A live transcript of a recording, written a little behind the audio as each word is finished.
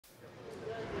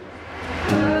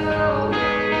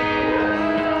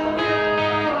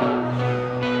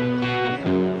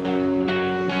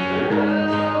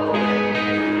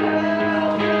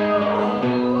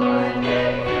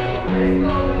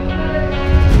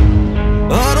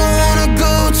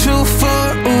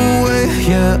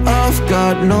myself,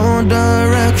 got no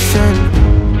direction.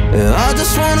 Yeah, I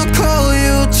just wanna call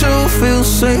you to feel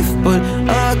safe, but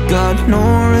I got no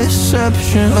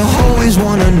reception. I always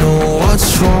wanna know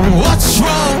what's wrong,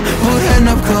 but end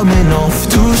up coming off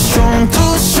too strong.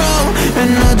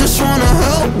 And I just wanna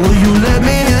help, will you let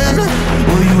me in?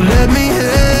 Will you let me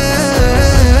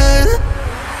in?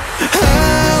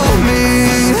 Help me,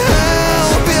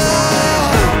 help you.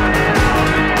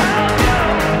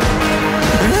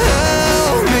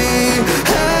 Help me,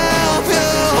 help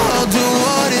you. I'll do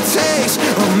what it takes,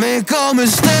 I'll make a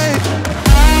mistake.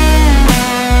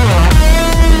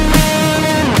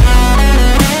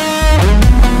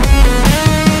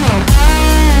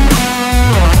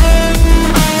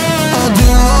 I'll do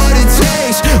what it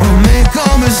takes, I'll make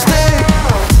a mistake.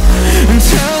 And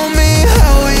tell me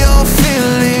how you're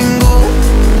feeling, oh,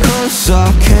 'cause I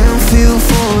can't feel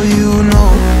for you, no.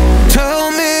 Tell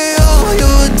me all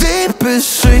your deepest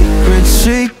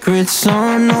secrets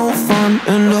are no fun.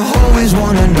 And I always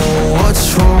wanna know what's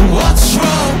wrong,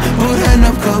 but end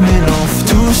up coming off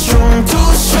too strong.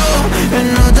 And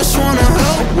I just wanna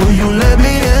help, will you let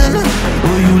me in?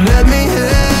 Will you let me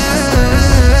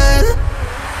in?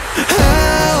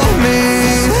 Help me,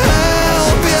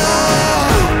 help you.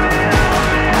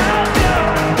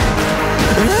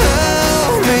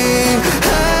 Help me,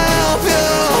 help you.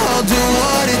 I'll do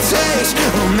what it takes,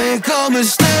 I'll make a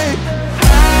mistake.